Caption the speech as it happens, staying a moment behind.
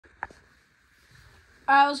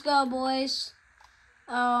Alright, let's go, boys.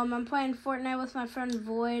 I'm playing Fortnite with my friend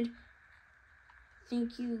Void.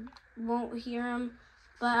 Think you won't hear him,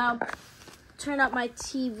 but I'll turn up my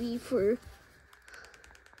TV for...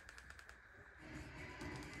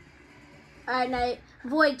 Alright, night.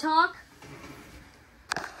 Void, talk.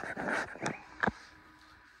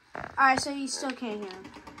 Alright, so you still can't hear him.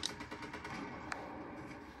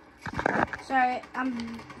 Sorry,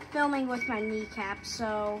 I'm filming with my kneecap,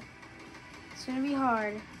 so it's gonna be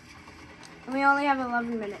hard. And we only have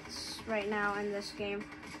 11 minutes right now in this game.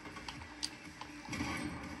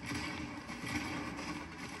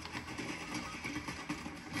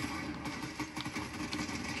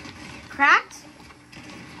 Cracked?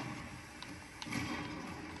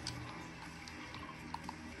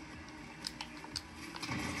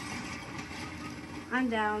 I'm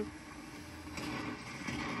down.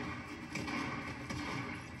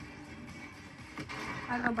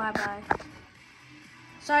 I go bye-bye.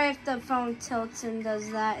 Sorry if the phone tilts and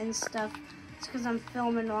does that and stuff. It's because I'm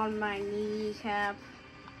filming on my kneecap.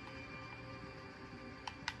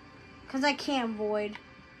 Because I can't Void.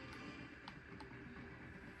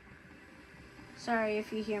 Sorry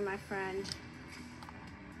if you hear my friend.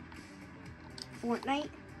 Fortnite.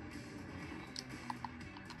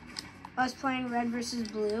 I was playing red versus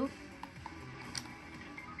blue.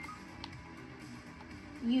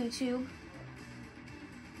 YouTube.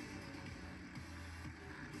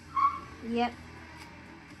 Yep.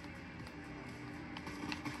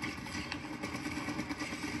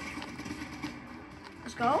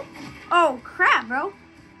 Let's go. Oh, crap, bro.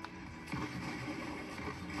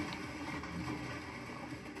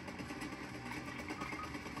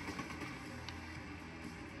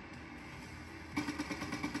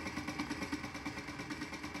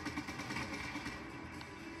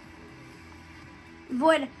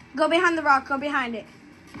 Void, go behind the rock. Go behind it.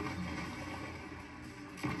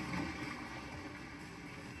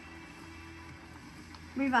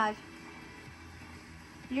 Revive.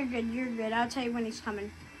 You're good, you're good. I'll tell you when he's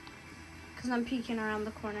coming. Because I'm peeking around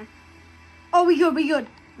the corner. Oh, we good, we good.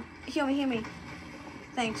 Heal me, heal me.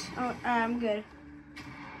 Thanks. Oh, I'm good.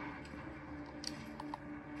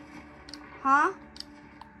 Huh?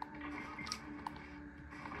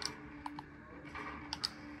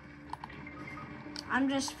 I'm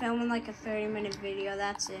just filming like a 30-minute video,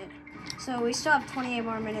 that's it. So we still have 28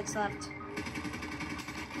 more minutes left.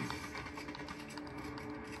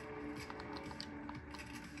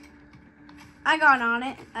 I got on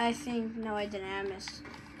it. I think, no I didn't, I missed.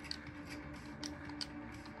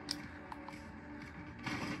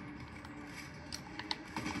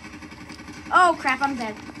 Oh crap, I'm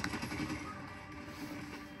dead.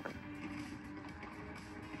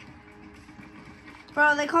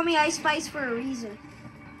 Bro, they call me Ice Spice for a reason.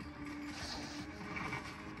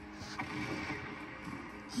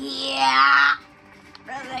 Yeah!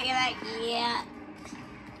 Bro, look at that, yeah.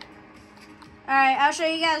 Alright, I'll show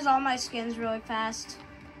you guys all my skins really fast.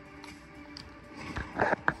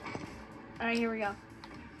 Alright, here we go.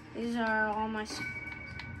 These are all my... Because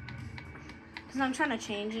I'm trying to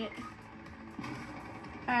change it.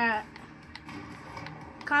 Alright.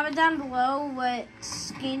 Comment down below what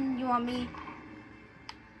skin you want me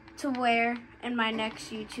to wear in my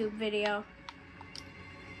next YouTube video.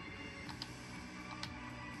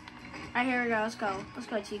 Alright, here we go. Let's go. Let's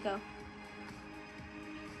go, Chico.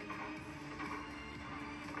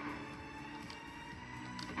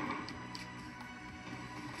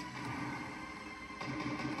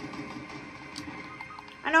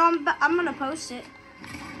 I know I'm gonna post it.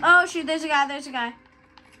 Oh shoot, there's a guy, there's a guy.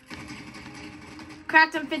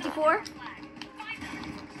 Cracked him 54.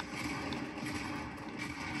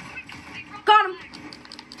 Got him.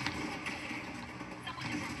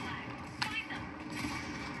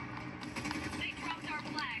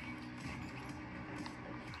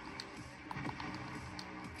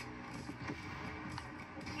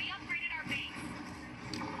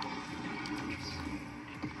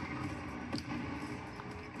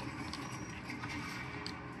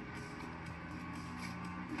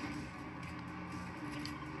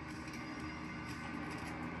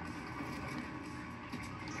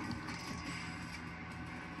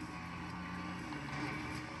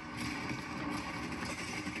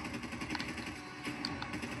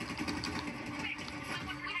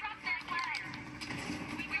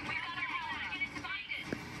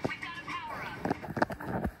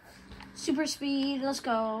 Super speed, let's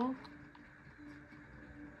go.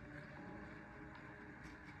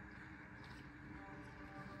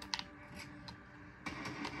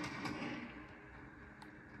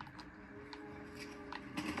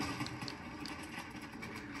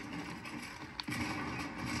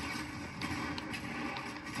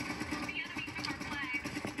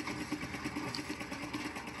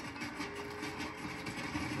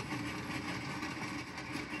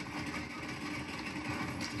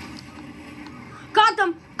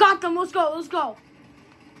 knocked him. Let's go. Let's go.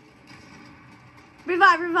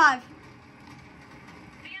 Revive, revive.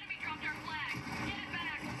 The enemy dropped our flag. Get it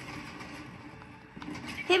back.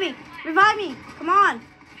 Hit me. Revive me. Come on.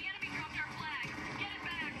 The enemy dropped our flag. Get it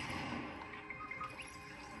back.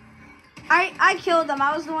 I killed them.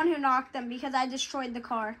 I was the one who knocked them because I destroyed the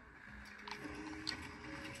car.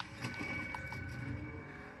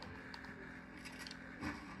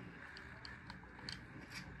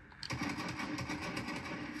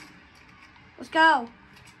 Let's go.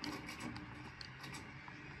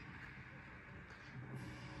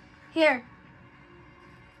 Here.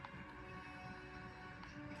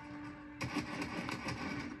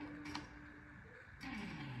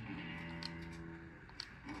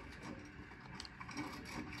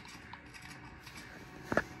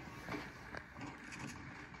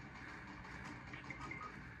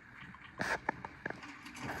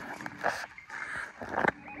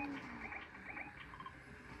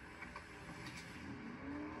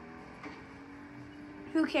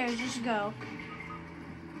 Who cares? Just go.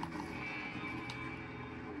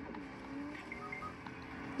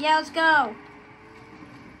 Yeah, let's go.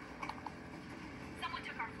 Someone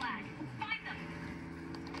took our flag. Find them.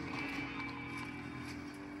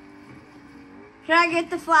 Should I get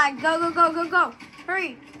the flag? Go, go, go, go, go.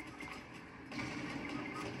 Hurry.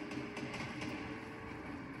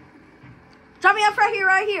 Drop me off right here,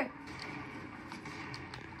 right here.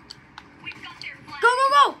 We've got their flag. Go, go,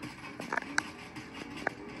 go.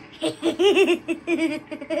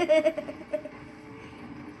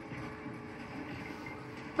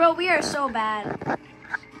 Bro, we are so bad.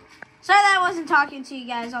 Sorry that I wasn't talking to you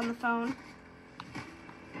guys on the phone.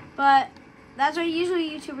 But that's what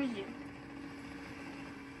usually YouTubers do.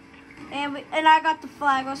 And I got the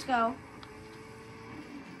flag. Let's go.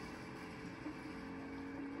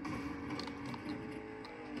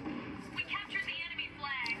 We captured the enemy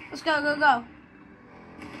flag. Let's go, go, go.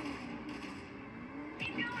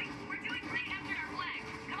 Keep going. We're doing great. Captured our flag.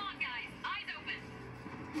 Come on, guys. Eyes open.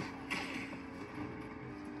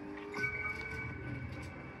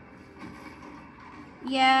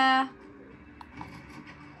 Yeah.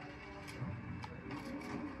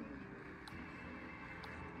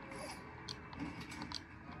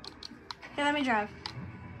 Okay, let me drive.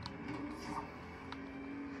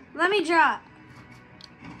 Let me drive.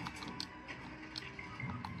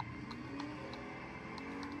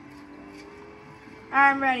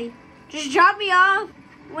 Alright, I'm ready. Just drop me off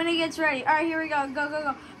when it gets ready. Alright, here we go. Go, go,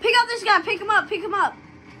 go. Pick up this guy. Pick him up. Pick him up.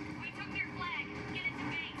 We took their flag. Get it to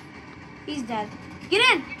base. He's dead. Get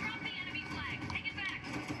in. We dropped the enemy flag. Take it back.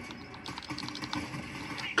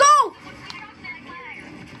 Go. We dropped their flag.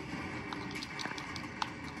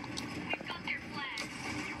 We've got their flag.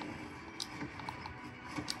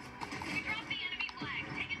 We dropped the enemy flag.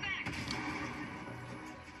 Take it back.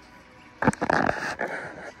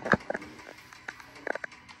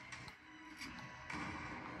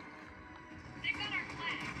 They've got our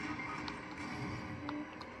flag.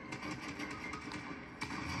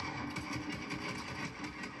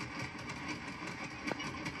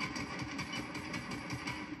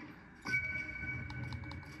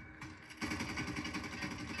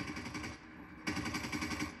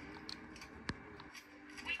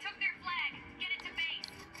 We took their flag. Get it to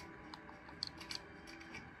base.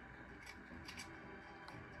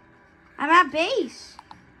 I'm at base.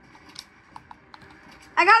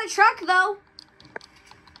 I got a truck, though.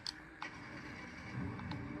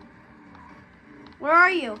 Where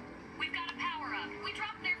are you? We've got a power up. We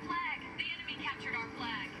dropped their flag. The enemy captured our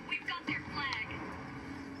flag. We've got their flag.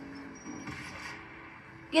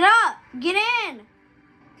 Get up. Get in.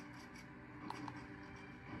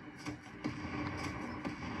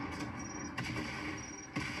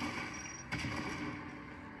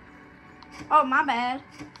 Oh, my bad.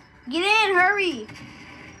 Get in. Hurry.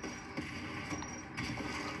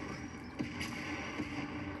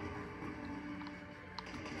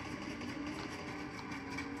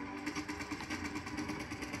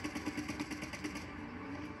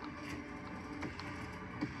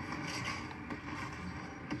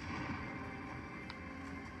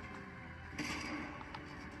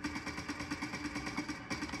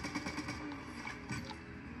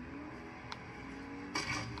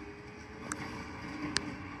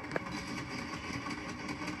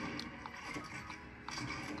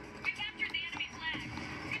 We captured the enemy flag.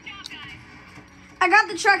 Good job, guys. I got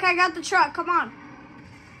the truck. I got the truck. Come on.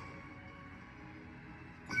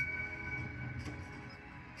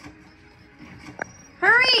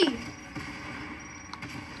 Hurry.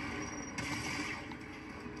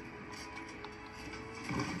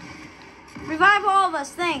 Revive all of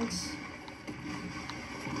us. Thanks.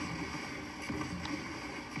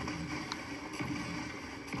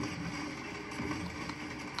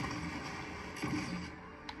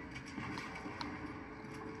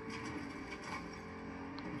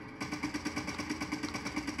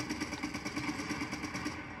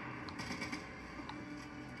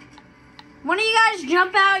 One of you guys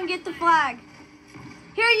jump out and get the flag.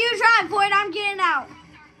 Here, you drive, Floyd. I'm getting out. Dropped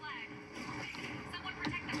our flag. Someone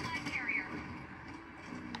protect the flag carrier.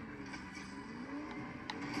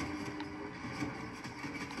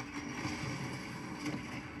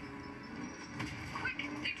 Quick,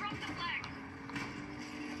 they dropped the flag.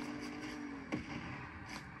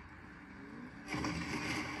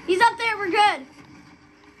 He's up there. We're good.